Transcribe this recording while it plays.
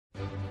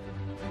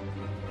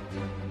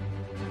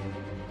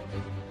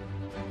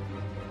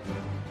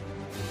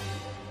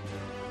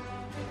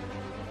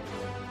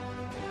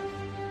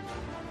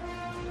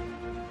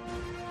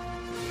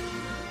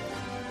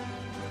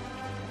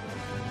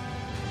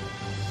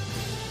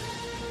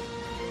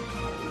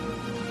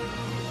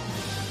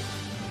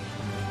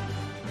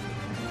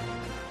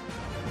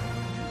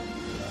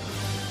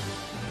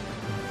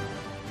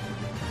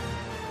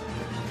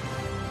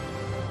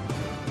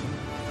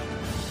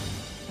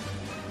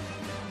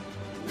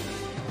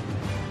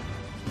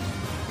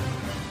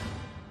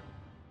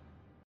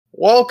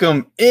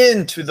Welcome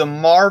into the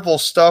Marvel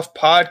Stuff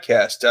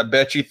podcast. I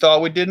bet you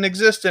thought we didn't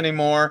exist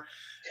anymore.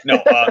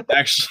 No,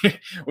 actually,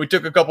 we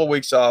took a couple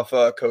weeks off.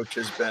 Coach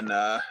has been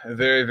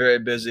very, very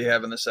busy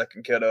having the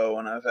second kiddo,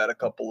 and I've had a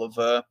couple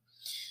of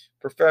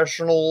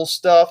professional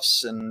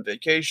stuffs and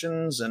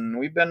vacations, and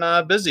we've been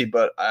busy.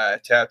 But I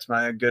tapped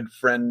my good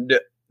friend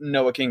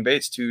Noah King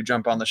Bates to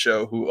jump on the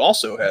show, who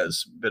also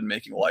has been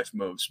making life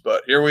moves.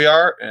 But here we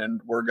are,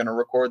 and we're going to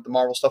record the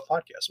Marvel Stuff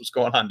podcast. What's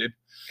going on, dude?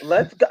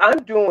 Let's go.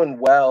 I'm doing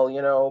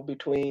well,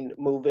 between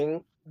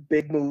moving,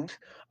 big moves,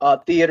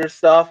 theater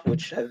stuff,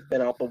 which has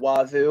been out the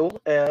wazoo.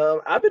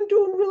 I've been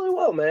doing really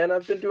well, man.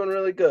 I've been doing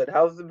really good.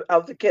 How's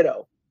the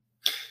kiddo?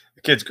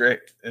 The kid's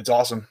great. It's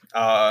awesome.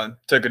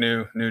 Took a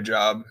new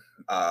job.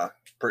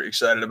 Pretty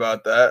excited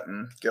about that,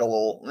 and get a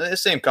little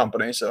same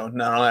company. So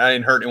no, I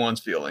didn't hurt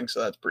anyone's feelings.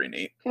 So that's pretty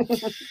neat.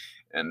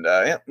 And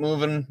yeah,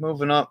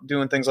 moving up,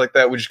 doing things like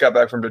that. We just got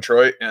back from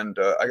Detroit, and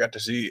I got to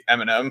see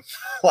Eminem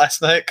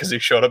last night because he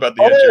showed up at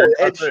the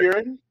Ed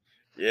Sheeran.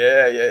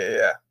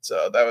 Yeah.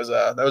 So that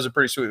was a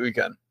pretty sweet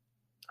weekend.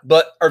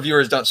 But our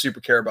viewers don't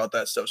super care about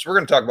that stuff, so we're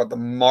going to talk about the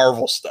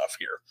Marvel stuff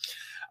here.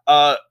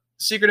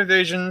 Secret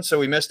Invasion. So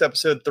we missed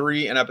episode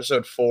 3 and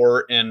episode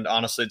 4, and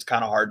honestly, it's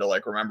kind of hard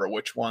to remember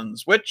which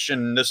one's which.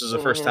 And this is the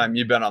first time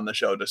you've been on the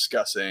show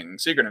discussing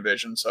Secret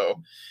Invasion, so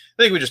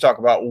I think we just talk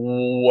about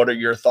what are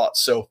your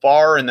thoughts so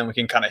far, and then we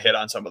can kind of hit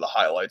on some of the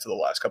highlights of the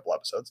last couple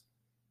episodes.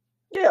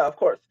 Yeah, of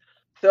course.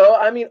 So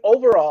I mean,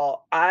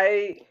 overall,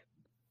 I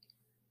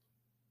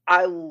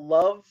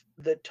love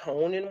the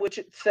tone in which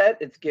it's set.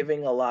 It's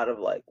giving a lot of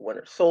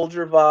Winter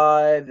Soldier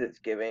vibes. It's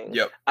giving.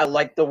 Yep. I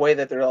like the way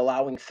that they're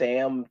allowing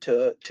Sam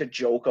to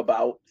joke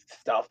about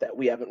stuff that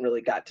we haven't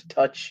really got to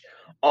touch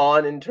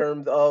on in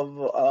terms of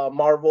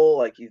Marvel.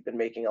 Like, he's been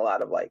making a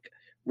lot of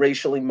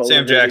racially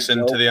motivated Sam Jackson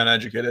jokes. To the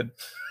uneducated.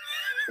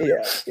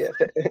 Yeah.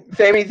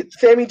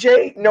 Sammy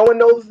J. No one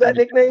knows that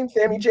nickname,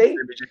 Sammy J.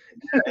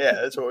 Yeah,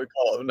 that's what we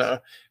call him. No,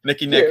 Nick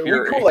Fury.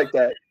 We're cool like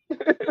that.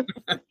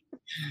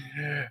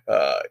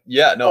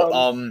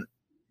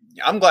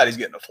 I'm glad he's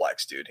getting a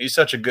flex, dude. He's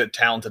such a good,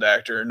 talented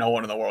actor. No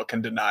one in the world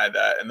can deny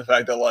that. And the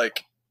fact that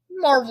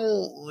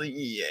Marvel,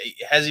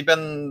 has he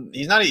been?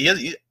 He's not.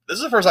 This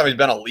is the first time he's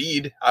been a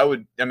lead. I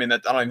don't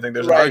even think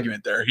there's an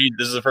argument there.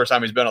 This is the first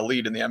time he's been a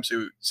lead in the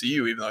MCU,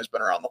 even though he's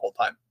been around the whole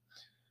time.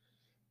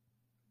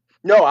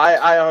 No,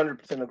 I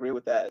 100% agree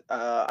with that.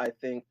 I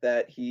think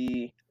that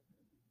he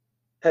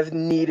has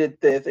needed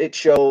this. It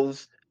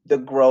shows the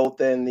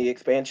growth and the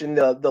expansion.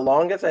 The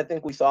longest I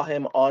think we saw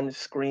him on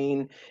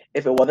screen,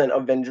 if it wasn't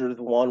Avengers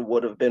 1,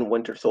 would have been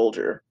Winter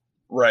Soldier.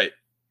 Right.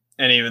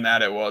 And even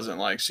that, it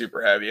wasn't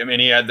super heavy. I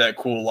mean, he had that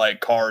cool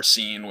car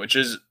scene, which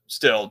is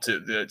still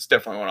it's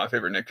definitely one of my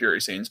favorite Nick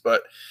Fury scenes.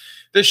 But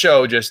this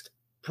show just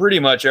pretty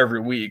much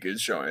every week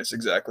is showing us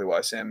exactly why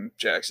Sam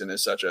Jackson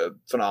is such a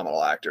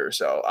phenomenal actor.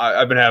 So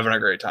I've been having a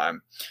great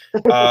time.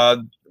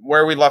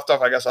 Where we left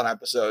off, I guess, on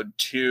episode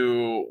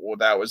 2, well,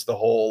 that was the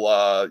whole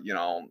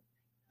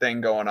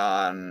thing going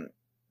on.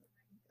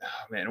 Oh,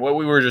 man, what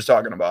we were just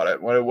talking about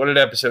it. What did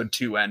episode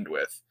 2 end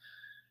with?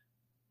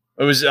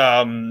 It was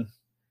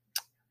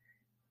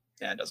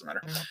it doesn't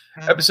matter.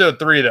 Episode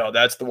 3, though,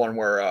 that's the one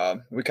where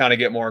we kind of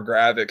get more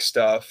graphic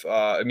stuff.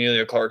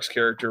 Emilia Clarke's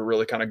character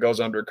really kind of goes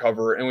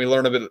undercover, and we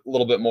learn a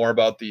little bit more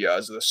about the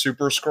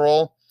Super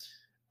Skrull.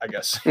 I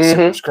guess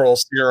Super Skrull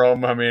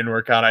serum. I mean,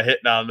 we're kind of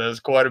hitting on this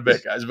quite a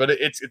bit, guys, but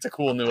it's a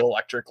cool new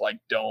electric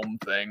dome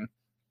thing.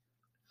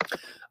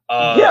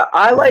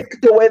 I like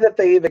the way that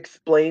they've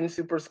explained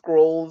Super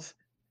Skrulls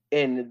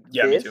in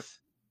this,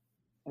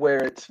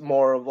 where it's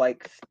more of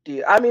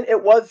steal. I mean,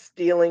 it was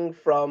stealing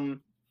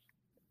from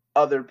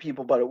other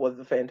people, but it was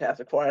the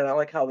Fantastic Four, and I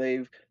like how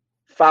they've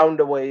found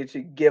a way to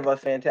give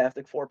us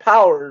Fantastic Four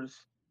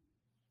powers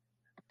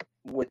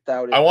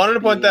without it. I wanted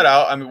to point that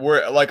out. I mean,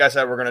 we're like I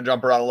said, we're gonna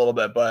jump around a little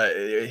bit, but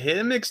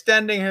him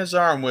extending his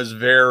arm was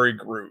very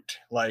Groot.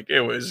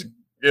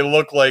 It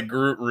looked like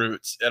Groot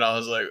roots, and I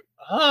was like,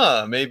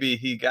 maybe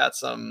he got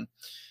some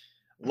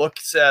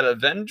looks at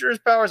Avengers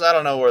powers. I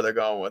don't know where they're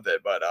going with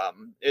it, but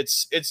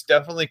it's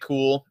definitely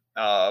cool.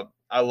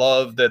 I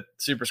love that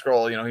Super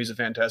Skrull, he's a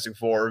Fantastic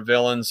Four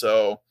villain,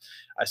 so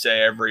I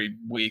say every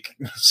week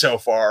so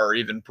far, or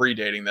even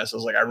predating this, I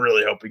was like, I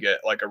really hope we get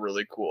a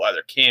really cool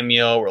either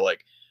cameo or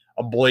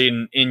a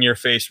blatant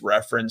in-your-face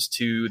reference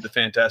to the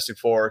Fantastic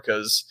Four,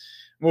 because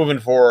moving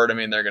forward, I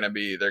mean, they're gonna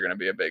be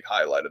a big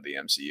highlight of the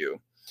MCU.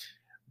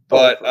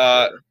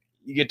 But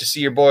you get to see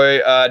your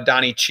boy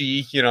Donnie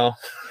Chi, Don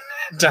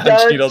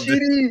Cheadle.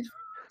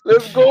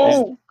 Let's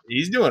go.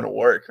 He's doing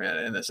work, man,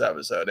 in this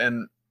episode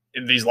and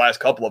in these last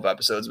couple of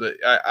episodes. But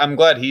I'm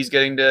glad he's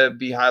getting to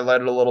be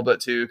highlighted a little bit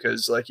too,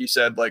 because like you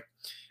said, I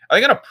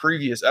think in a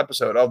previous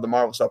episode of the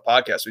Marvel Stuff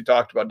podcast, we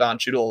talked about Don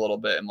Cheadle a little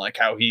bit and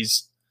how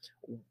he's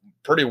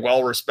pretty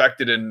well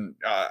respected in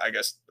I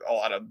guess a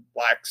lot of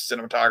black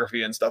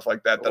cinematography and stuff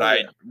like that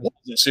I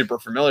wasn't super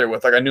familiar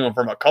with. I knew him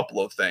from a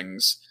couple of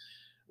things.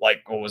 What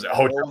was it?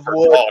 Hotel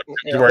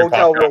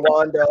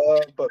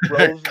Rwanda, but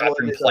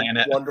Rosewood is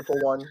a wonderful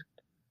one.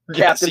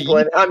 Captain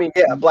Planet. I mean,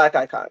 Black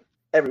Icon.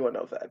 Everyone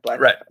knows that. Black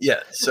right.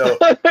 Yeah. So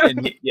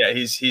and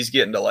he's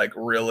getting to like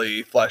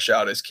really flesh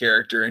out his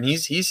character, and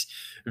he's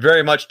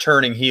very much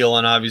turning heel,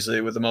 and obviously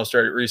with the most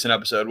recent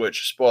episode,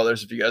 which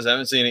spoilers if you guys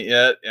haven't seen it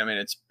yet. I mean,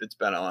 it's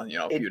been on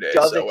a few days,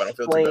 so I don't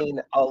feel too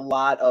bad. A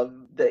lot of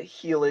the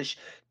heelish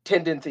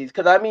tendencies,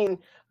 because I mean,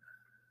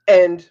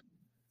 and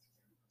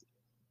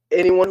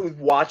anyone who's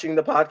watching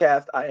the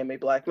podcast, I am a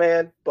black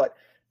man, but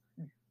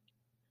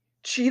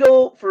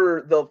Cheadle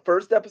for the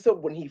first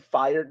episode when he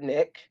fired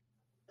Nick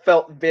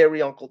felt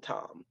very Uncle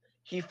Tom.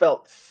 He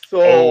felt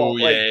so. Oh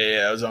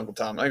yeah, it was Uncle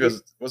Tom. I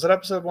think was it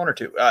episode 1 or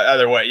 2?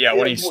 Either way,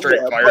 when he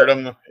straight fired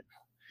him.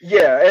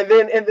 Yeah,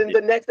 and then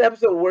the next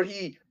episode where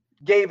he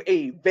gave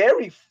a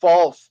very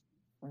false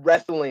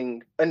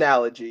wrestling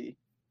analogy.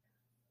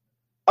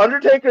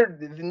 Undertaker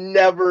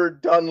never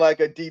done like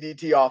a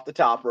DDT off the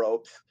top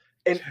ropes,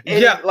 and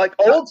like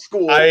old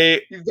school.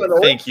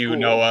 Thank you,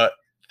 Noah.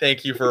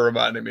 Thank you for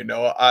reminding me,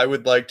 Noah. I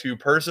would like to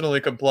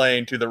personally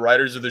complain to the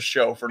writers of the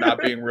show for not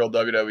being real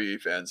WWE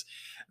fans.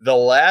 The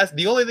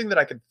only thing that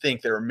I could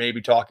think they were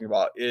maybe talking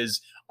about is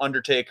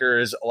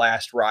Undertaker's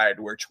last ride,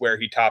 where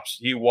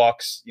he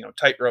walks,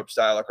 tightrope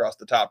style across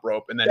the top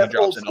rope, and then he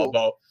drops an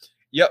elbow.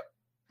 Yep.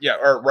 Yeah.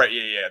 Or right.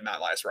 Yeah.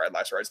 Not last ride.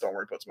 Last ride's the one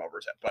where he puts him over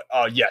his head. But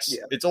yes,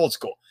 it's old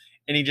school.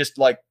 And he just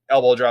like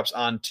elbow drops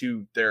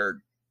onto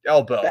their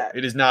elbow. Back.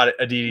 It is not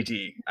a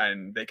DDT,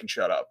 and they can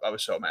shut up. I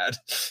was so mad.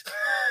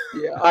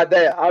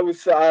 I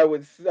was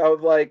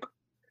like,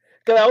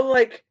 because I was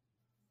like,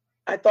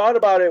 I thought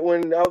about it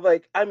when I was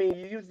like, I mean,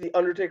 you used the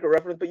Undertaker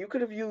reference, but you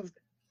could have used.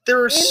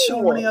 There are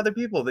so many other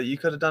people that you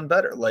could have done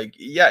better. Like,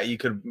 you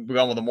could have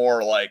gone with a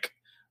more like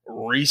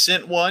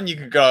recent one. You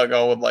could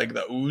go with like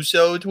the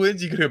Uso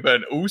twins. You could have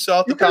been Uso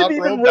off the top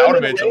rope. That would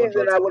have made so much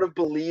sense. I would have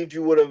believed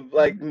you would have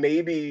like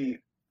maybe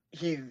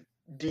he's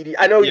DD.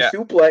 I know he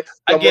suplexed.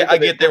 I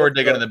get they were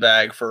digging in the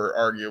bag for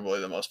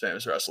arguably the most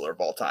famous wrestler of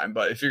all time.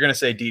 But if you're gonna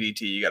say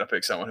DDT, you got to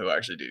pick someone who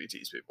actually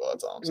DDTs people.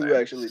 That's all I'm saying. Who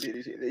actually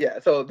DDT? Yeah.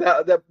 So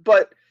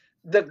but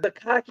the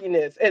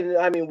cockiness, and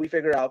I mean, we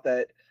figure out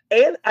that,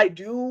 and I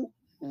do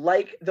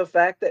like the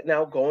fact that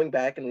now going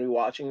back and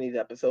rewatching these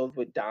episodes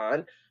with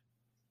Don,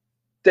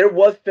 there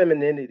was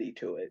femininity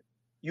to it.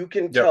 You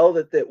can tell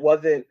that it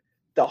wasn't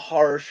the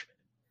harsh,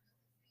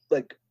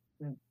 like,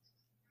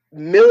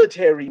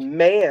 military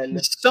man.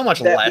 It's so much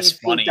less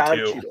funny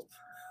too.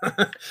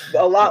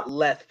 A lot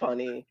less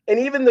funny. And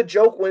even the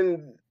joke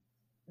when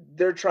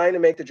they're trying to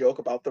make the joke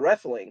about the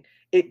wrestling,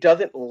 it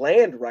doesn't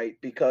land right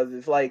because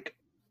it's like,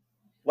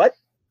 what?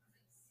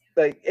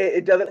 Like,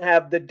 it doesn't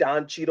have the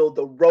Don Cheadle,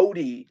 the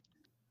roadie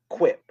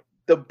quip,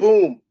 the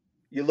boom,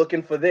 you're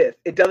looking for this.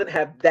 It doesn't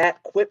have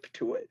that quip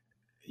to it.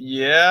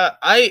 Yeah,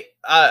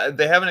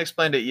 they haven't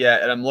explained it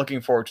yet, and I'm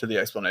looking forward to the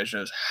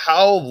explanation. Is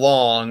how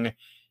long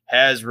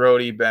has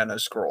Rhodey been a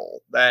Skrull?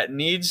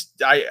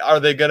 Are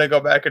they going to go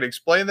back and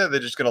explain that?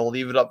 They're just going to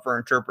leave it up for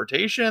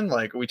interpretation?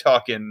 Like, are we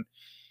talking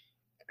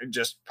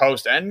just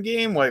post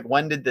Endgame? Like,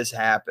 when did this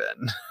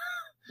happen?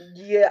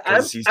 Yeah, it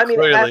has to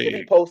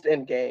be post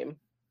Endgame.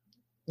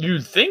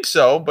 You'd think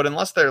so, but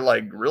unless they're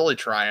like really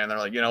trying, they're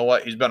like, you know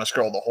what? He's been a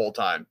Skrull the whole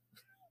time,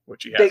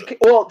 which he hasn't.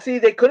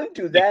 They couldn't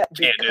do that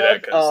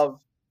because of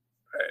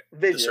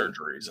vision. The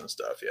surgeries and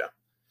stuff. Yeah.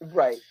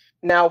 Right.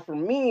 Now, for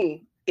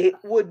me, it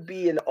would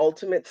be an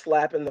ultimate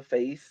slap in the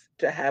face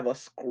to have a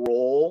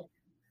Skrull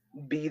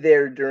be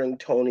there during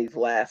Tony's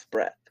last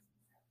breath.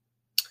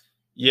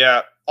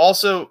 Yeah.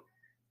 Also,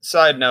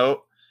 side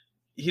note,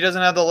 he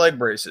doesn't have the leg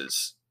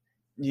braces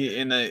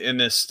in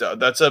this stuff.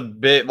 That's a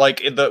bit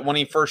like when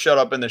he first showed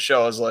up in the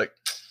show. I was like,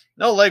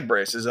 no leg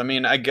braces. I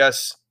mean, I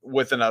guess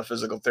with enough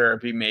physical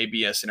therapy,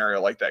 maybe a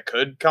scenario like that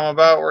could come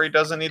about where he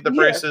doesn't need the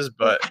braces.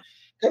 But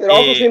it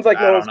also seems like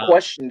no one's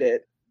questioned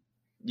it.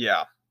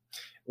 Yeah.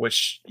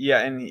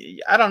 And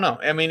I don't know.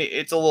 I mean,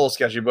 it's a little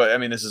sketchy, but I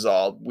mean,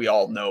 we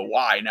all know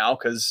why now,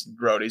 because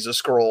Rhodey's a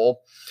Skrull.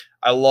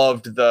 I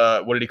loved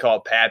what did he call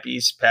it?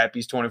 Pappy's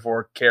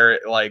 24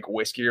 karat like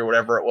whiskey or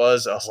whatever it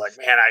was. I was like,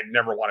 man, I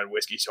never wanted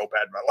whiskey so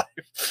bad in my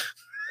life.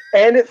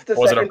 And it's the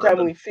second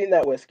time we've seen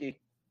that whiskey.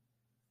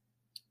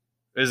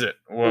 Is it?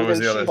 What was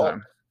the other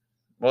time?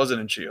 Was it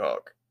in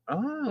She-Hulk? Oh.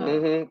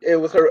 Mm-hmm. It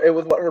was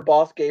what her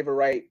boss gave her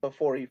right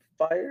before he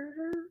fired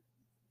her.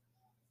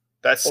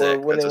 That's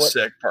sick. That's a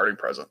sick party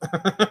present.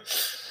 like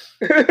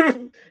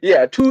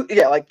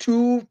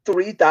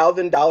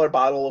 $2,000-$3,000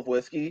 bottle of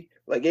whiskey.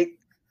 Like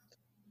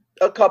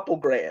a couple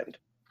grand.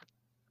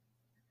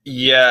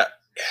 Yeah.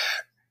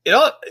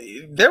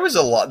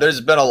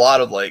 There's been a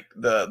lot of like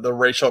the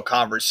racial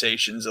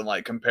conversations and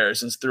like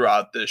comparisons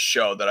throughout this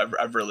show that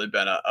I've really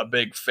been a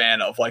big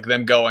fan of, like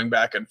them going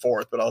back and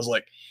forth. But I was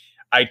like,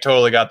 I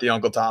totally got the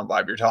Uncle Tom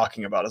vibe you're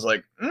talking about. I was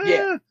like,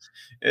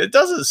 it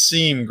doesn't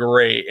seem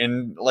great.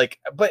 And like,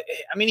 but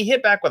I mean, he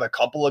hit back with a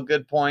couple of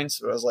good points.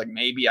 So I was like,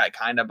 maybe I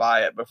kind of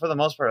buy it. But for the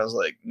most part, I was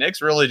like,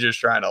 Nick's really just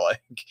trying to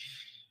like,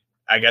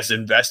 I guess,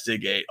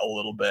 investigate a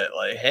little bit.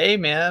 Like, hey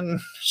man, you're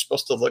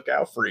supposed to look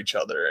out for each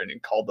other. And he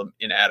called them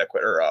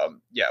inadequate what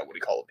do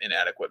you call them?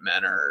 Inadequate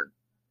men or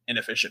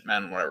inefficient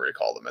men, whatever he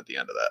called them at the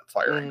end of that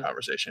firing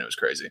conversation. It was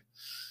crazy.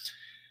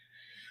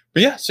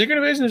 But yeah, Secret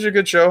Invasion is a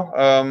good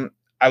show.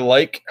 I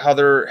like how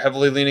they're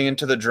heavily leaning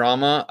into the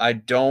drama. I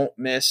don't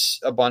miss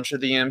a bunch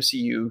of the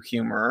MCU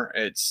humor.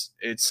 It's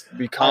I'm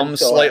become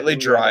so happy slightly we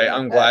never dry. had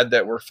I'm that. glad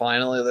that we're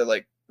finally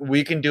like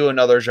we can do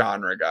another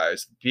genre,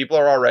 guys. People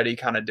are already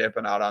kind of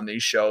dipping out on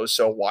these shows,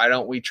 so why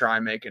don't we try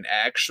and make an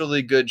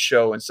actually good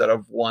show instead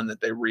of one that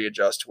they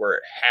readjust where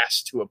it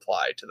has to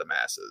apply to the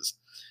masses?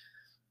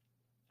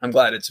 I'm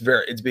glad it's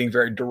being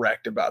very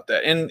direct about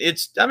that. And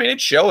it's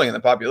showing in the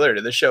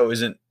popularity. This show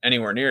isn't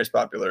anywhere near as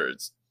popular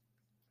as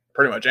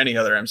pretty much any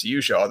other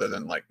MCU show other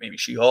than like maybe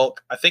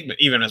She-Hulk. I think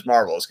even as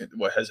Marvel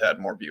has had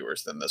more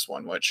viewers than this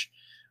one, which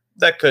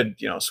that could,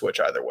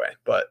 switch either way.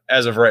 But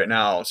as of right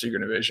now,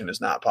 Secret Invasion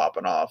is not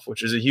popping off,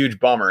 which is a huge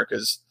bummer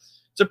because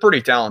it's a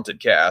pretty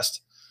talented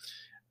cast.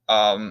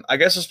 I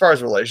guess as far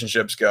as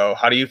relationships go,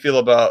 how do you feel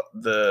about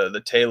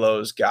the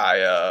Talos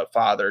Gaia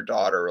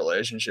father-daughter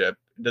relationship?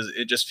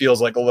 It just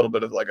feels like a little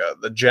bit of like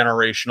the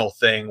generational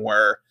thing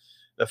where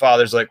the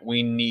father's like,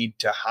 we need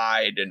to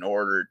hide in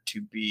order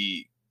to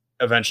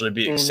eventually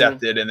be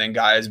accepted, and then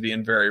Gaia's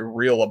being very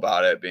real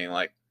about it, being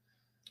like,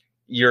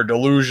 you're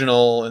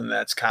delusional, and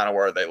that's kind of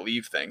where they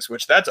leave things,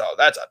 which that's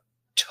a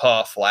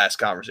tough last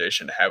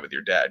conversation to have with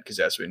your dad, because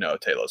as we know,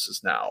 Talos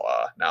is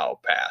now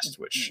passed,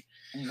 which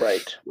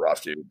right,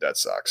 rough, dude. That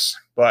sucks.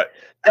 But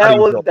that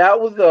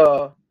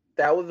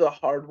was a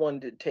hard one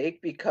to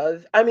take,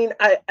 because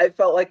I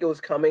felt like it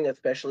was coming,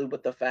 especially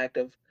with the fact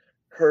of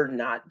her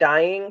not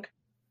dying.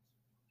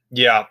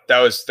 Yeah, that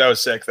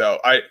was sick though.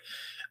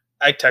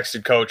 I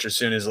texted Coach as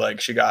soon as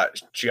like she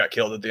got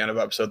killed at the end of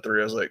episode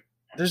 3. I was like,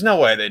 there's no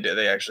way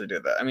they actually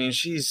did that. I mean,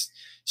 she's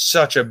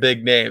such a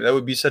big name. That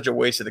would be such a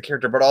waste of the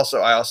character. But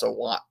also, I also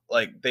want,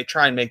 like, they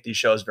try and make these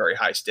shows very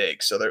high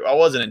stakes. So I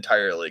wasn't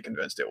entirely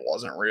convinced it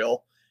wasn't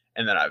real.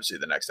 And then obviously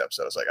the next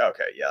episode, I was like,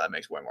 okay, yeah, that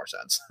makes way more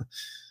sense.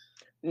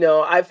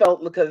 No, I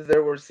felt, because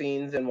there were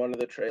scenes in one of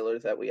the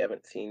trailers that we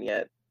haven't seen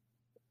yet,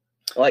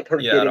 like her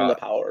getting the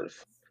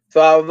powers.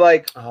 So I was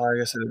like, oh, I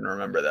guess I didn't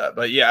remember that.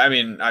 But yeah, I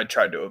mean, I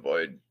tried to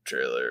avoid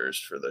trailers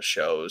for the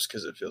shows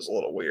because it feels a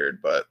little weird.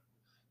 But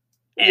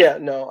yeah,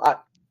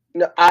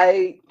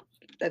 I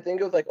think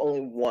it was like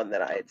only one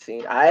that I had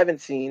seen. I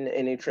haven't seen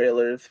any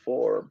trailers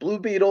for Blue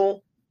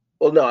Beetle.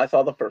 Well, no, I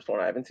saw the first one.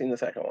 I haven't seen the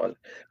second one.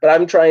 But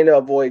I'm trying to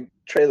avoid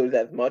trailers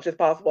as much as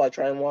possible. I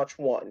try and watch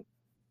one.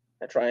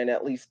 I try and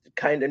at least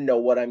kind of know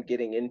what I'm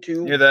getting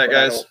into. Hear that,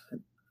 guys?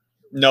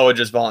 Noah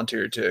just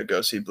volunteered to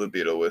go see Blue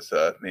Beetle with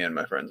me and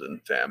my friends and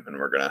fam, and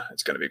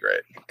it's gonna be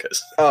great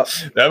because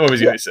that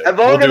movie's gonna be sick. As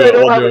long as I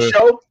don't have a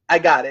show, I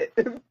got it.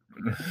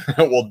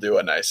 We'll do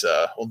a nice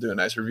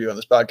review on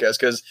this podcast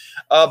because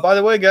by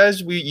the way,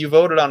 guys, you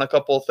voted on a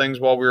couple of things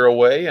while we were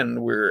away,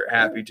 and we're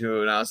happy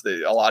to announce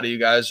that a lot of you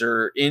guys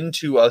are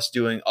into us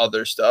doing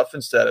other stuff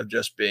instead of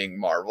just being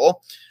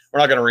Marvel. We're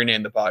not going to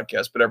rename the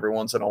podcast, but every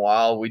once in a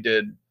while we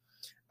did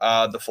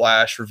the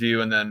Flash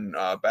review, and then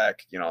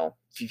back a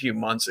few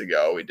months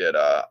ago we did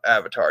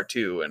Avatar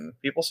 2, and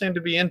people seem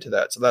to be into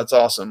that, so that's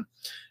awesome.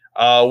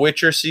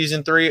 Witcher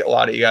season 3, a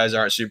lot of you guys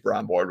aren't super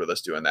on board with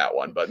us doing that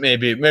one, but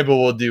maybe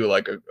we'll do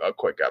like a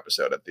quick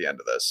episode at the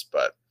end of this,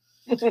 but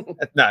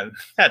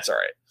that's all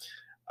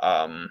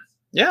right.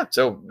 Yeah,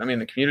 so I mean,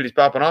 the community's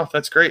popping off.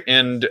 That's great.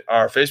 And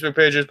our Facebook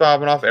page is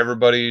popping off.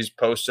 Everybody's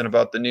posting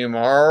about the new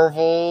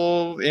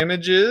Marvel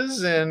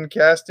images and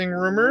casting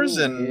rumors.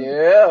 And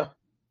yeah,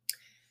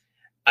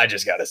 I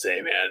just gotta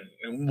say, man,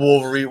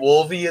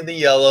 Wolvie in the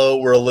yellow.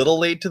 We're a little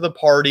late to the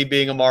party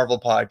being a Marvel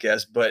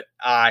podcast, but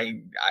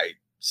I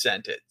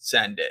send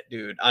it,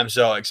 dude. I'm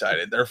so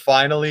excited. They're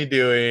finally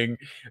doing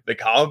the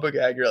comic book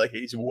accurate. Like,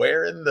 he's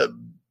wearing the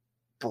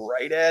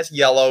bright ass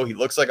yellow. He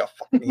looks like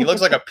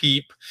a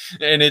peep,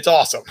 and it's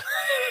awesome.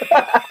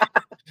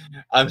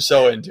 I'm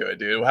so into it,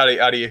 dude. How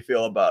do you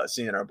feel about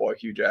seeing our boy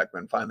Hugh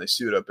Jackman finally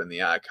suit up in the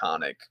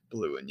iconic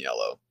blue and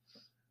yellow?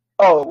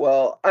 Oh,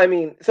 well, I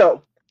mean,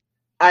 so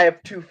I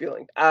have two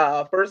feelings.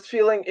 First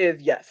feeling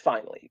is, yes,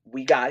 finally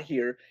we got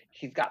here.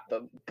 He's got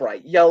the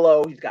bright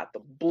yellow. He's got the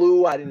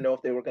blue. I didn't know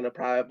if they were going to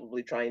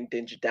probably try and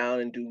dinge it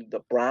down and do the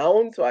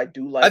brown. So I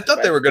do like. I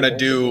thought they were going to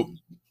do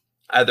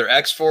either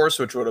X-Force,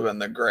 which would have been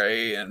the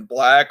gray and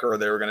black, or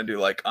they were going to do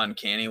like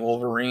Uncanny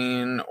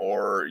Wolverine,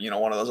 or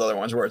one of those other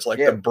ones where it's like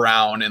the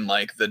brown and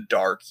like the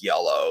dark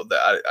yellow.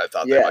 That I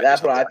thought. Yeah,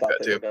 that's what I thought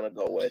they were going to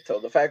go with. So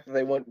the fact that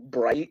they went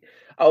bright,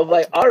 I was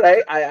like, all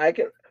right, I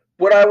can.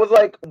 What I was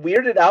like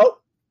weirded out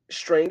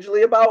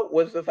strangely about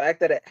was the fact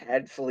that it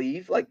had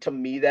sleeves. Like, to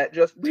me, that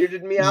just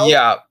weirded me out.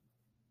 Yeah,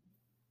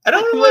 I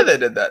don't know why they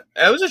did that.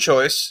 It was a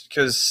choice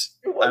because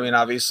I mean,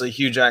 obviously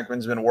Hugh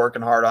Jackman's been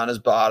working hard on his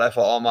bod. I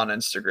follow him on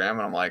Instagram,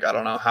 and I'm like, I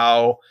don't know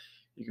how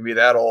you can be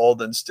that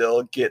old and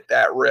still get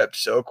that ripped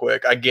so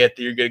quick. I get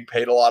that you're getting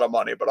paid a lot of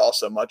money, but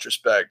also much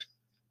respect.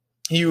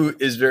 Hugh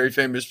is very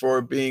famous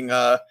for being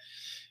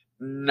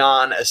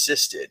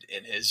non-assisted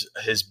in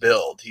his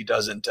build. He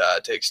doesn't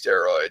take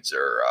steroids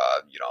or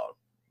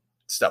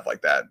stuff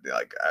like that,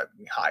 like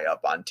high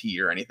up on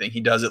tea or anything. He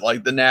does it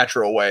like the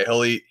natural way.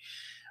 He'll eat.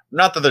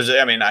 Not that there's,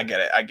 I mean, I get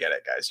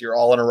it, guys. You're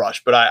all in a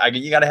rush, but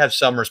you got to have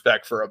some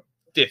respect for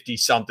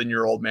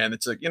 50-something-year-old man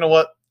that's like, you know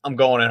what? I'm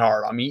going in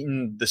hard. I'm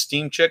eating the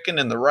steamed chicken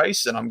and the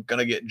rice, and I'm going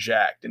to get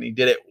jacked. And he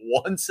did it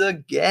once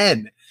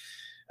again.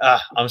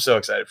 I'm so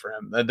excited for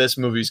him. This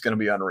movie's going to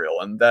be unreal.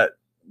 And that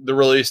the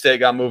release date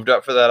got moved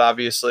up for that,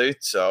 obviously.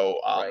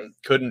 So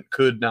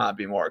could not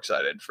be more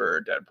excited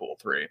for Deadpool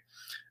 3.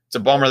 It's a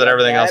bummer that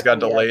everything else got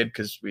delayed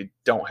because we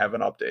don't have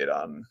an update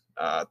on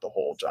the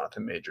whole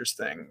Jonathan Majors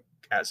thing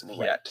as of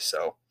yet.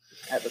 So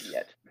as of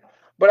yet.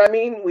 But I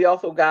mean, we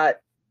also got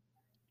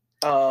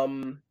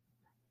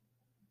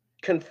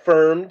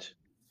confirmed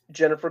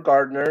Jennifer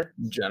Gardner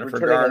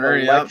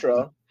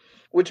Elektra,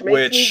 which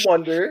makes me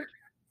wonder,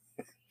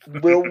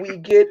 will we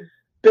get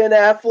Ben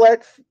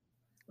Affleck's?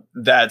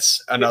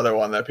 That's another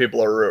one that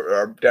people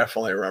are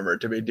definitely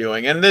rumored to be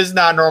doing. And this is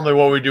not normally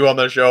what we do on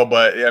the show,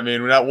 but I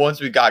mean, once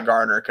we got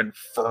Garner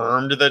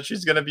confirmed that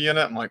she's going to be in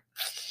it, I'm like,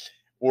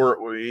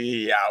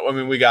 we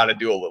got to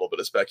do a little bit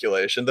of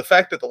speculation. The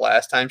fact that the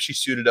last time she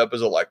suited up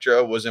as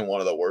Elektra was in one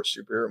of the worst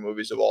superhero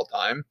movies of all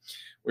time.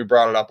 We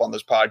brought it up on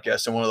this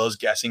podcast in one of those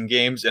guessing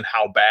games and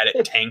how bad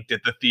it tanked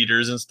at the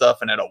theaters and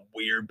stuff and had a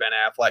weird Ben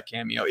Affleck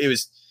cameo. It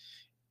was,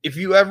 if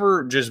you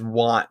ever just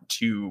want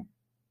to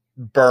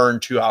burn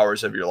 2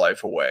 hours of your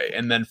life away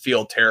and then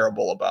feel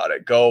terrible about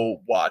it,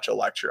 go watch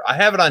Elektra. I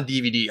have it on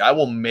DVD. I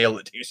will mail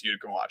it to you so you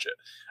can watch it.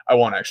 I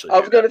won't actually. I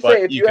was going to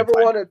say, if you ever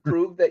want to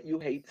prove that you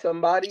hate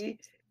somebody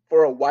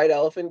for a white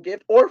elephant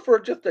gift or for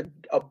just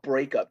a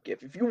breakup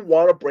gift, if you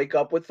want to break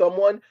up with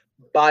someone,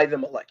 buy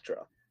them Elektra.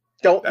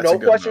 No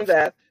questions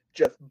asked.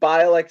 Just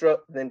buy Elektra,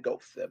 then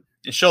ghost them.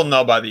 She'll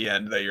know by the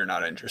end that you're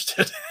not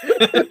interested.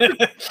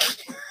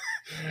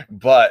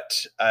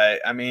 But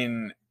I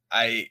mean,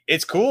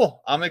 it's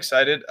cool. I'm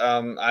excited.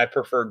 I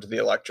preferred the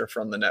Elektra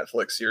from the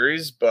Netflix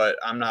series, but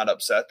I'm not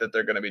upset that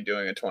they're going to be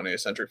doing a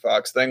 20th Century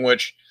Fox thing,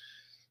 which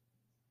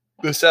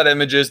the set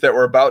images that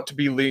were about to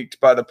be leaked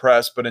by the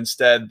press, but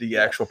instead the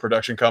actual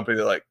production company,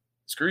 they're like,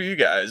 screw you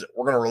guys,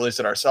 we're going to release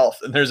it ourselves.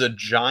 And there's a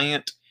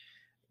giant,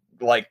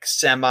 like,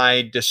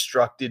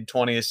 semi-destructed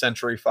 20th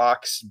Century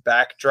Fox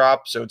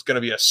backdrop. So it's going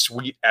to be a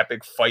sweet,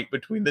 epic fight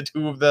between the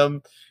two of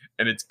them.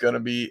 And it's going to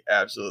be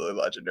absolutely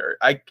legendary.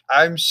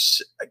 Can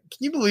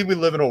you believe we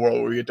live in a world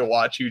where we get to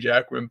watch Hugh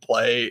Jackman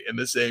play in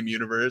the same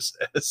universe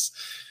as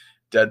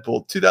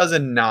Deadpool?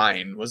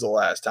 2009 was the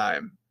last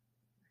time.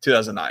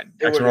 2009.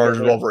 X-Men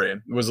Origins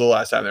Wolverine was the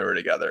last time they were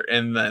together.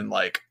 And then,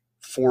 like,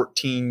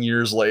 14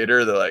 years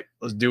later, they're like,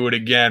 let's do it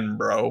again,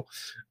 bro.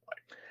 Like,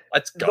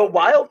 let's go. The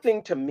wild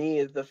thing to me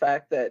is the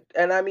fact that,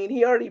 and I mean,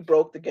 he already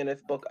broke the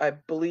Guinness book. I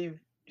believe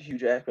Hugh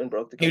Jackman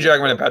broke the Guinness book. Hugh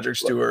Jackman and Patrick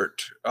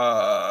Stewart,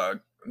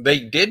 they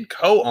did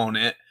co-own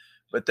it,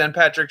 but then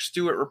Patrick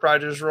Stewart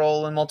reprised his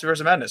role in Multiverse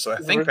of Madness. So I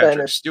think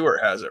Patrick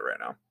Stewart has it right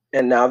now.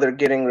 And now they're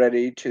getting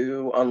ready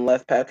to,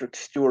 unless Patrick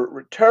Stewart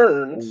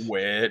returns.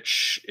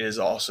 Which is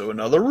also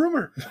another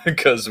rumor,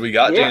 because we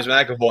got James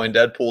McAvoy in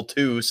Deadpool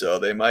 2, so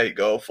they might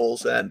go full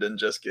send and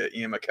just get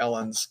Ian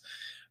McKellen's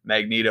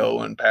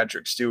Magneto and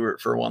Patrick Stewart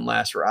for one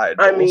last ride.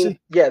 I mean,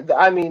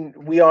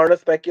 we aren't a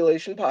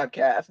speculation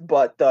podcast,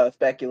 but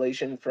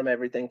speculation from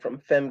everything from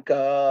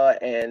Femke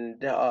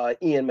and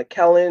Ian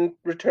McKellen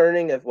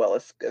returning, as well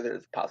as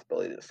there's a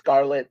possibility of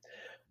Scarlet.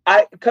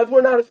 Because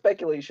we're not a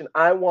speculation,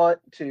 I want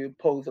to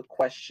pose a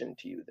question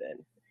to you then.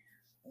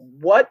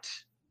 What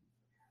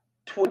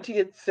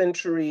 20th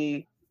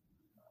century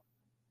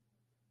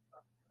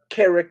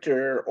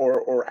character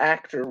or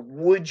actor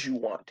would you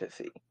want to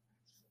see?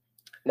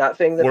 Not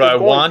saying that what I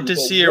want to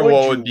see or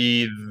what would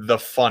be the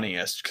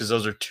funniest, because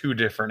those are two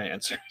different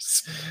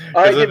answers.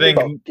 All right,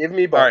 give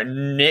me both. All right,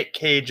 Nick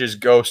Cage's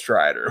Ghost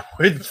Rider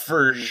would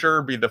for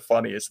sure be the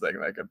funniest thing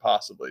they could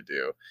possibly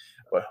do.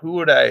 But who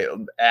would I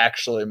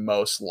actually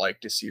most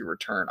like to see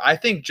return? I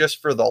think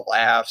just for the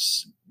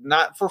laughs,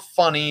 not for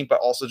funny, but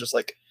also just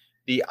like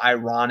the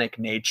ironic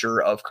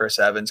nature of Chris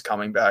Evans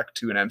coming back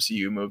to an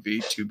MCU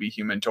movie to be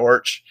Human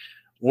Torch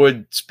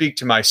would speak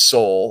to my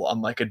soul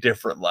on like a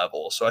different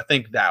level. So I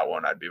think that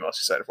one I'd be most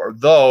excited for.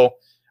 Though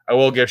I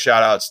will give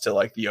shout outs to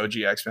like the OG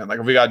X-Men. Like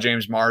if we got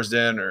James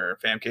Marsden or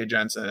Famke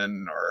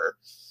Jensen or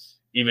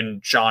even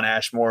Sean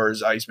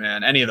Ashmore's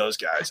Iceman, any of those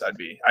guys, I'd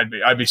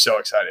be so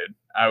excited.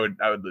 I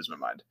would lose my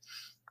mind.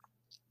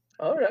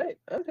 All right.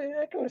 Okay,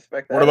 I can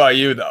respect that. What about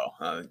you though?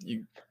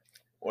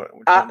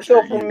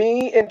 So for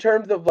me, in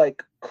terms of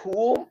like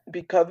cool,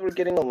 because we're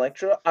getting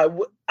Elektra,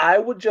 I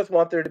would just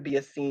want there to be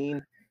a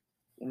scene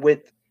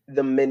with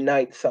the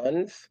Midnight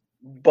Suns,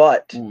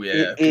 but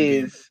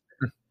it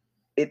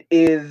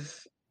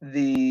is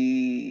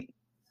the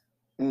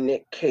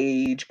Nick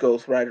Cage,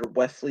 Ghost Rider,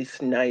 Wesley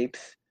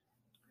Snipes,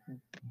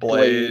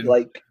 Blade.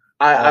 Like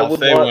I would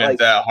they want went like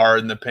that hard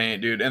in the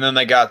paint, dude. And then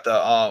they got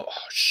the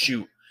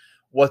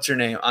what's her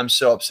name? I'm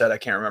so upset I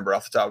can't remember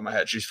off the top of my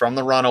head. She's from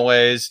the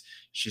Runaways.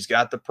 She's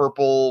got the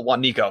purple one,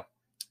 Nico.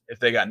 If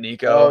they got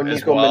Nico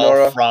as well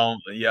Minora.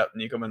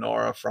 Nico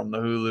Minora from the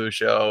Hulu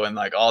show, and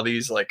like all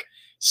these like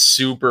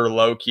super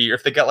low key, or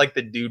if they got like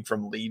the dude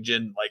from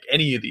Legion, like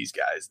any of these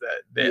guys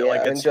that they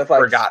like it's just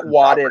like forgotten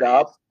squatted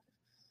up.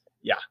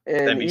 Yeah.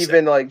 And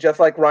even like just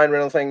like Ryan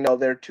Reynolds saying, no,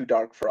 they're too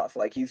dark for us.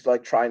 Like he's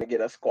like trying to get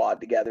a squad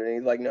together, and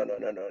he's like, no, no.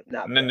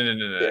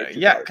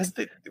 Yeah, because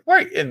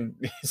right. And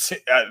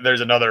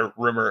there's another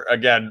rumor.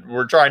 Again,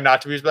 we're trying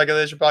not to be a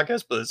speculation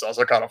podcast, but it's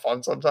also kind of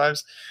fun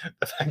sometimes.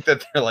 The fact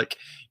that they're like,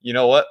 you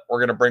know what, we're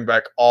gonna bring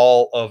back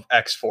all of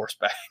X-Force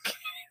back.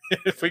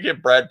 If we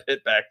get Brad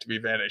Pitt back to be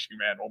Vanishing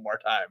Man one more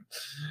time,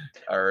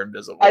 or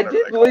Invisible. I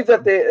did believe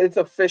that it's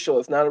official.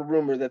 It's not a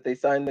rumor that they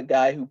signed the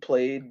guy who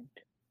played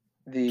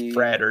the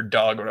Fred or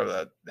Doug,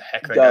 whatever the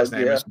heck that guy's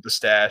name is with the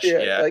stash.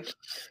 Yeah, like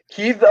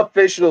he's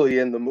officially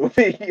in the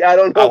movie. I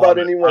don't know about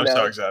anyone else. I'm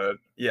so excited.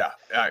 Yeah,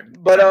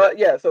 but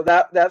yeah. So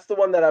that's the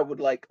one that I would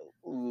like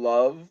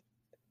love.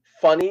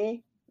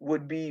 Funny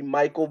would be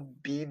Michael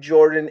B.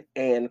 Jordan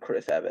and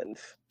Chris Evans.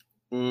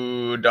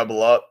 Ooh,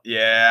 double up.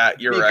 Yeah,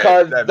 you're right.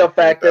 Because the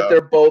fact that they're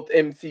both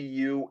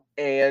MCU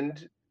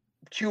and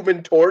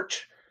Human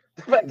Torch.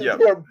 The fact that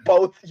they're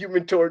both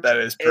Human Torch. That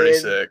is pretty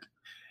sick.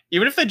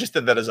 Even if they just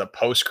did that as a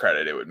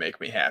post-credit, it would make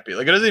me happy.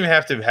 Like, it doesn't even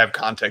have to have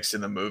context in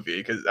the movie.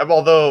 Because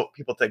although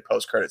people take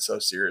post-credits so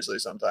seriously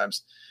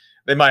sometimes,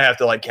 they might have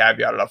to, like,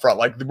 caveat it up front.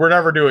 Like, we're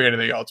never doing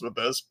anything else with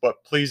this,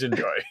 but please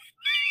enjoy.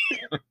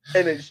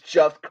 And it's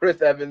just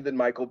Chris Evans and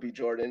Michael B.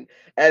 Jordan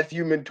as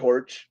Human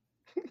Torch.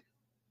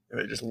 And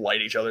they just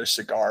light each other's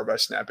cigar by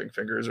snapping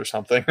fingers or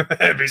something.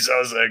 That'd be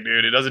so sick,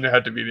 dude. It doesn't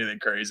have to be anything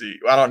crazy.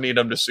 I don't need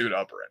them to suit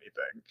up or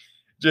anything.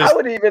 I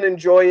would even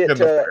enjoy it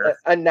to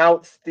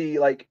announce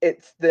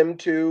it's them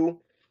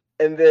two,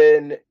 and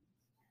then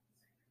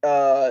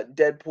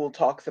Deadpool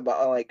talks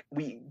about like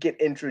we get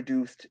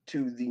introduced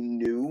to the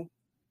new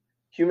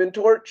Human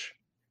Torch.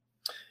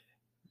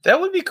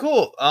 That would be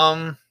cool.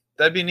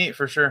 That'd be neat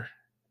for sure.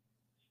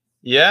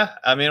 Yeah,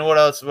 I mean, what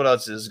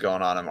else is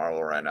going on in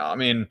Marvel right now? I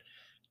mean,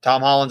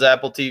 Tom Holland's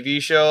Apple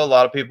TV show. A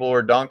lot of people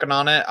were dunking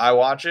on it. I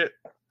watch it.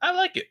 I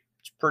like it.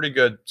 It's pretty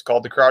good. It's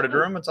called The Crowded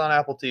Room. It's on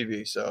Apple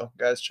TV. So,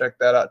 guys, check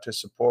that out to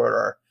support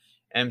our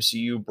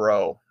MCU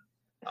bro.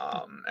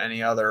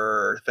 Any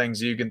other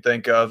things you can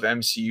think of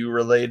MCU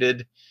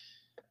related?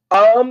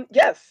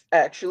 Yes,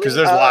 actually. Because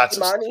there's lots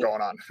of stuff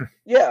going on.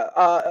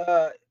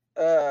 Yeah.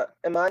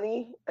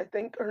 Imani, I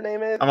think her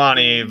name is.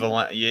 Imani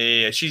Valent.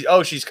 Yeah.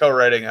 She's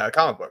co-writing a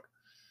comic book.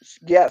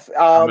 Yes.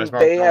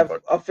 They have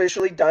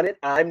officially done it.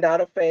 I'm not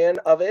a fan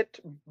of it,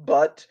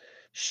 but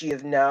she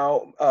is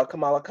now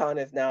Kamala Khan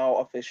is now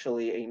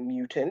officially a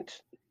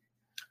mutant.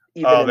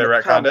 Even in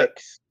the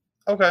comics.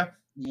 Okay.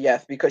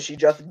 Yes, because she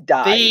just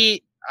died.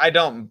 I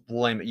don't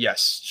blame it.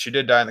 Yes, she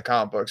did die in the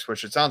comic books,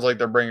 which it sounds like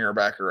they're bringing her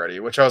back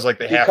already. Which I was like,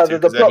 they have to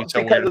because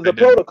of the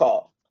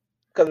protocol,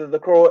 because of the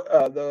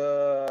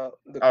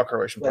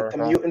Croatian protocol,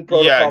 the mutant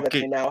protocol that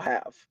they now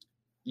have.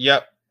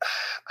 Yep,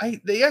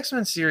 the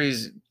X-Men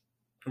series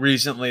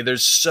recently.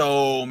 There's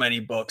so many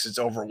books, it's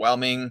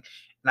overwhelming,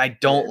 and I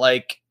don't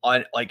like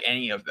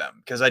any of them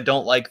because I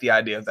don't like the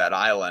idea of that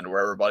island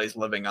where everybody's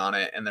living on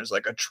it, and there's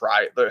like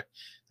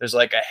there's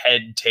like a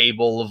head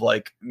table of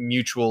like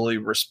mutually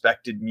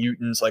respected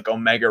mutants like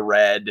Omega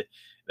Red,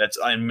 that's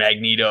and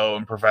Magneto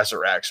and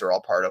Professor X are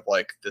all part of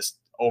like this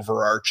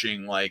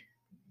overarching, like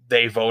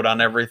they vote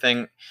on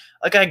everything.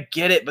 Like I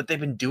get it, but they've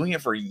been doing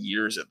it for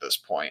years at this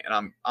point,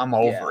 and I'm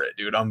over it,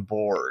 dude. I'm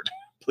bored.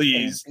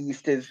 Please. And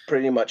Beast is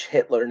pretty much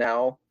Hitler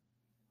now.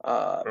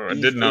 I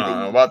didn't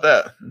know about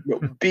that.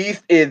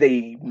 Beast is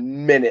a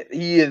menace.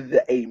 He is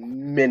a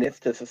menace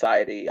to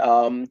society.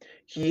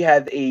 He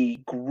has a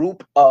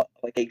group of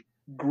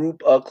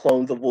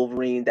clones of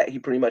Wolverine that he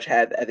pretty much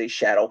has as a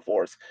shadow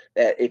force.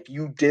 That if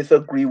you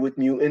disagree with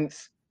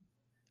mutants,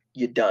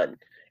 you're done.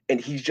 And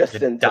he's just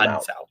sends them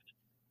out.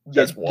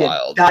 That's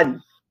wild. You're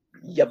done.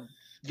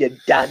 You're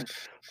done.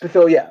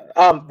 So yeah,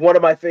 one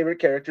of my favorite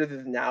characters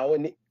is now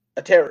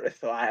a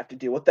terrorist, so I have to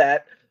deal with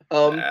that.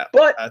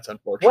 But that's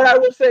unfortunate. What I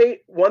will say,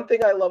 one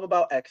thing I love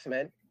about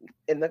X-Men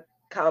in the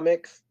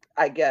comics,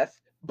 I guess,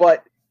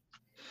 but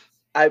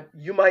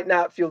you might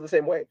not feel the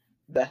same way.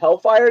 The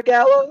Hellfire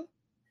Gala.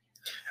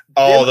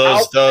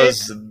 Oh,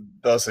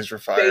 those things were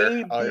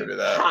fire. I'll give you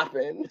that.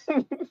 Popping.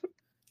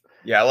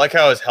 Yeah, I like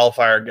how it's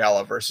Hellfire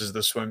Gala versus the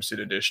swimsuit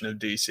edition of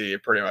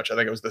DC. Pretty much, I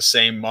think it was the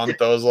same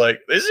month. I was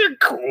like, these are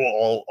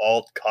cool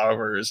alt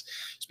covers.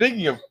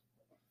 Speaking of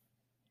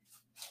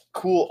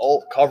cool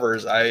alt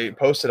covers, I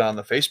posted on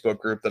the Facebook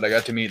group that I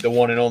got to meet the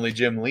one and only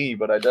Jim Lee,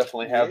 but I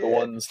definitely have the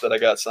ones that I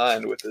got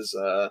signed with his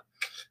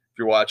if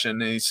you're watching,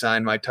 he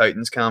signed my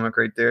Titans comic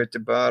right there at the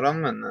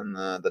bottom, and then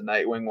the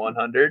Nightwing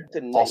 100.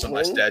 Also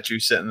my statue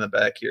sitting in the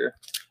back here.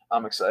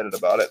 I'm excited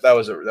about it. That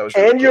was really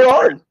and your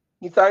arm.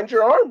 He signed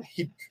your arm.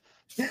 He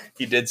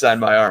did sign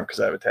my arm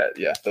because I have a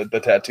tattoo. Yeah, the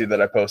tattoo that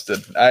I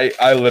posted.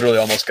 I literally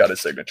almost got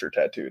his signature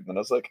tattooed, and then I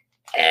was like,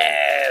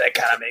 that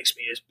kind of makes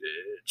me his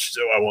bitch,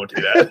 so I won't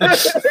do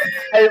that.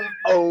 I'm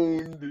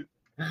owned.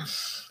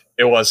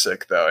 It was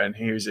sick though, and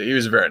he was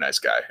a very nice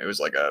guy. It was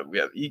like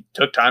he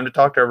took time to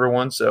talk to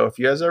everyone. So if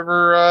you guys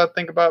ever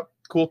think about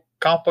cool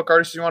comic book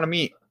artists you want to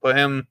meet, put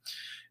him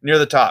near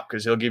the top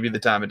because he'll give you the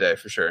time of day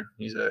for sure.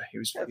 He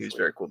was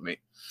very cool to meet.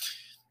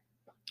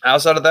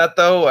 Outside of that,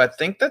 though, I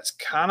think that's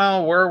kind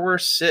of where we're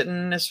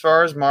sitting as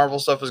far as Marvel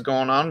stuff is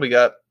going on. We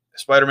got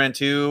Spider-Man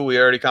 2. We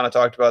already kind of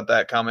talked about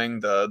that coming,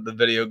 the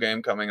video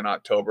game coming in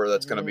October.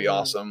 That's going to be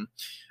awesome.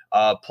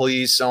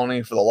 Please,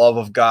 Sony, for the love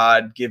of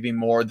God, give me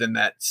more than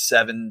that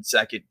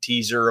 7-second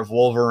teaser of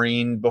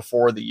Wolverine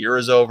before the year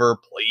is over,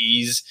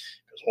 please.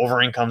 Because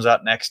Wolverine comes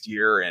out next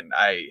year, and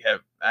I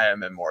have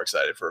been more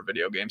excited for a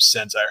video game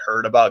since I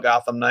heard about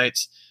Gotham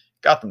Knights.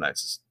 Gotham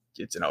Knights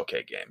it's an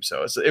okay game,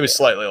 so it was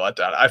slightly let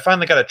down. I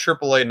finally got a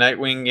AAA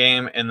Nightwing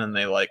game, and then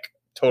they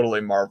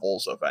totally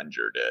Marvel's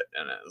Avengered it,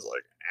 and it was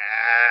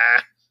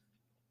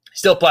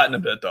still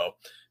platinum it though.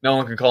 No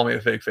one can call me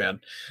a fake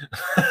fan.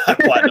 I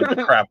platinumed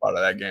the crap out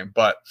of that game.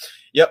 But,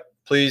 yep,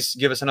 please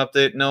give us an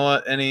update.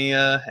 Noah,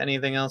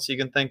 anything else you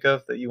can think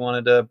of that you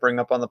wanted to bring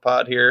up on the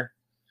pod here?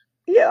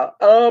 Yeah.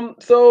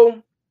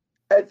 So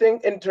I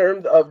think in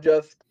terms of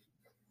just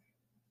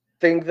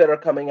things that are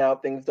coming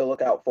out, things to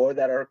look out for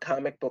that are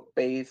comic book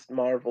based,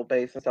 Marvel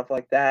based, and stuff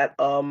like that.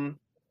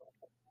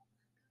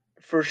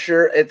 For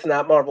sure, it's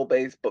not Marvel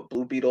based, but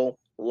Blue Beetle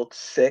looks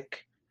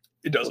sick.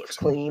 It does look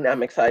clean.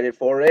 I'm excited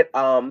for it.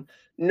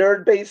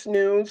 Nerd-based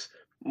news,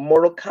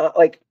 Mortal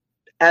Kombat,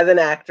 as an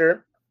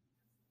actor,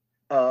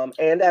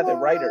 and as a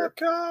writer,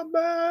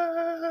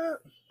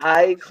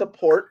 I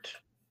support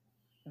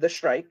the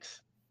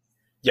strikes.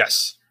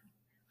 Yes.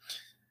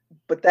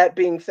 But that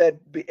being said,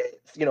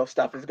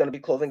 stuff is going to be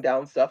closing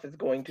down. Stuff is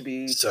going to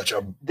be such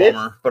a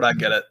bummer, but I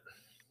get it.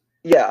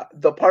 Yeah,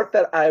 the part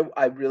that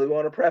I really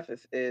want to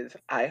preface is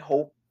I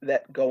hope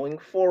that going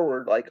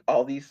forward,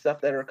 all these stuff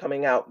that are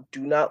coming out,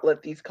 do not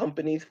let these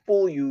companies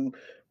fool you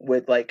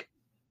with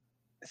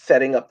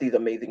setting up these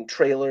amazing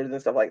trailers and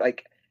stuff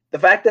like the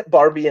fact that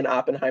Barbie and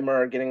Oppenheimer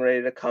are getting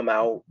ready to come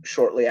out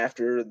shortly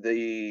after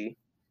the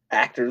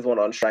actors went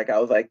on strike. I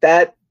was like,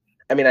 that.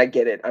 I mean, I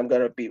get it. I'm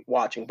gonna be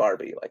watching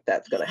Barbie.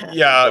 That's gonna happen.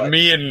 Yeah, but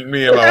me and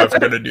my wife are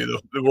gonna do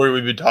the where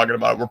we've been talking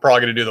about. We're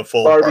probably gonna do the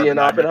full Barbie and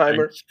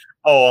Oppenheimer. Thing.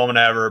 Oh, I'm gonna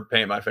have her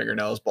paint my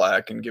fingernails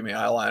black and give me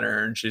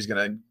eyeliner, and she's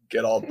gonna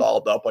get all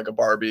dolled up like a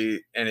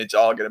Barbie, and it's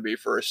all gonna be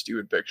for a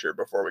stupid picture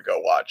before we go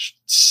watch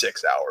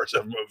 6 hours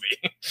of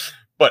movie.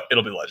 But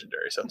it'll be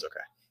legendary, so it's okay.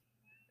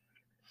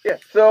 Yeah.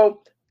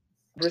 So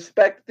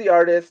respect the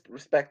artists,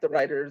 respect the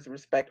writers,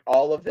 respect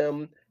all of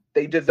them.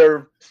 They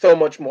deserve so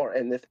much more.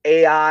 And this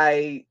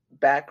AI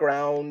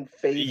background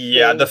face.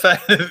 Yeah, the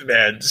fact that,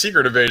 man,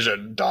 Secret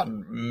Invasion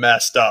done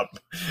messed up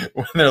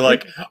when they're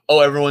like, oh,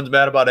 everyone's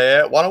mad about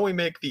AI. Why don't we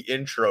make the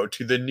intro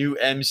to the new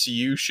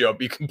MCU show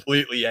be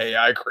completely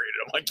AI created?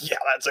 I'm like, yeah,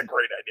 that's a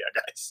great idea,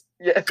 guys.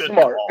 Yeah, good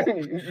smart.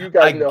 You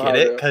guys I get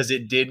it because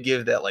it did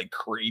give that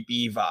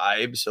creepy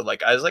vibe. So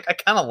I was like, I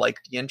kind of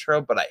liked the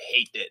intro, but I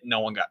hate it.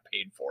 No one got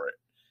paid for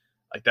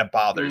it. That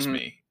bothers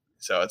me.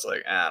 So it's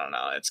I don't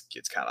know.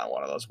 It's kind of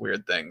one of those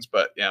weird things.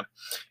 But yeah,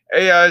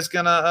 AI is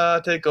going to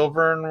take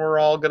over and we're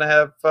all going to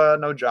have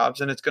no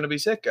jobs and it's going to be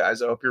sick,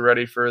 guys. I hope you're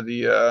ready for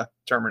the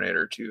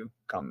Terminator to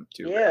come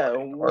to. Yeah,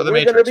 or the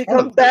Matrix. We're going to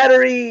become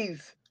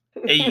batteries.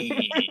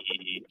 Hey.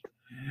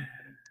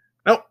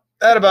 Nope.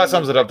 That about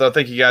sums it up, though.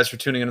 Thank you guys for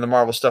tuning into the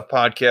Marvel Stuff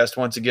podcast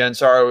once again.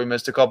 Sorry we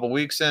missed a couple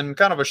weeks and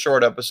kind of a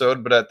short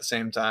episode, but at the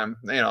same time,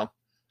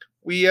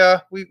 we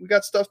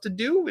got stuff to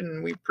do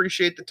and we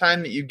appreciate the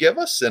time that you give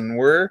us and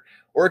we're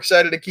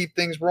excited to keep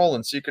things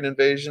rolling. Secret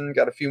Invasion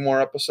got a few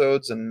more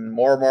episodes and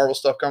more Marvel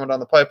stuff coming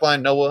down the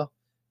pipeline. Noah,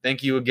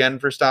 thank you again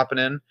for stopping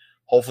in.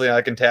 Hopefully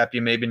I can tap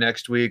you maybe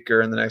next week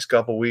or in the next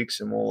couple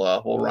weeks and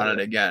we'll run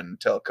it again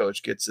until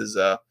Coach gets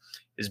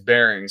his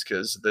bearings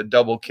because the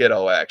double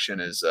kiddo action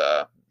is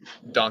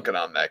dunking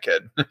on that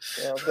kid.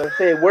 Yeah, I was gonna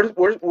say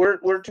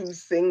we're two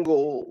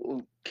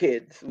single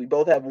kids. We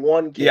both have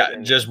one kid. Yeah,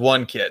 just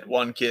one kid,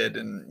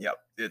 and yep,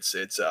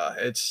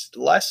 it's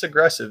less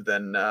aggressive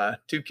than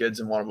two kids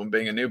and one of them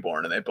being a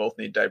newborn, and they both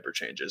need diaper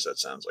changes. That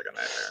sounds like a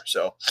nightmare.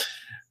 So,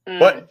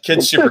 but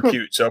kid's super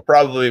cute, so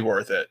probably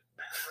worth it.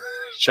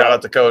 Shout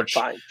out to Coach.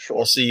 Fine, sure.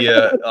 We'll see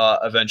you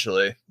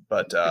eventually.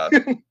 But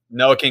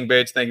Noah King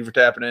Bates, thank you for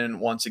tapping in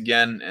once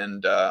again,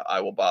 and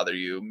I will bother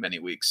you many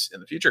weeks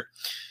in the future.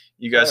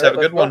 You guys have a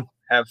good one.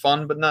 Have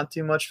fun, but not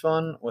too much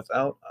fun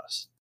without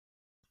us.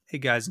 Hey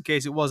guys, in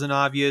case it wasn't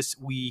obvious,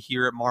 we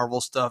here at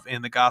Marvel Stuff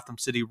and the Gotham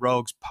City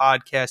Rogues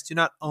podcast do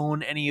not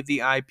own any of the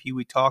IP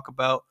we talk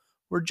about.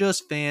 We're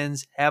just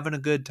fans having a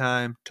good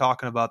time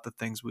talking about the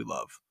things we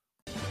love.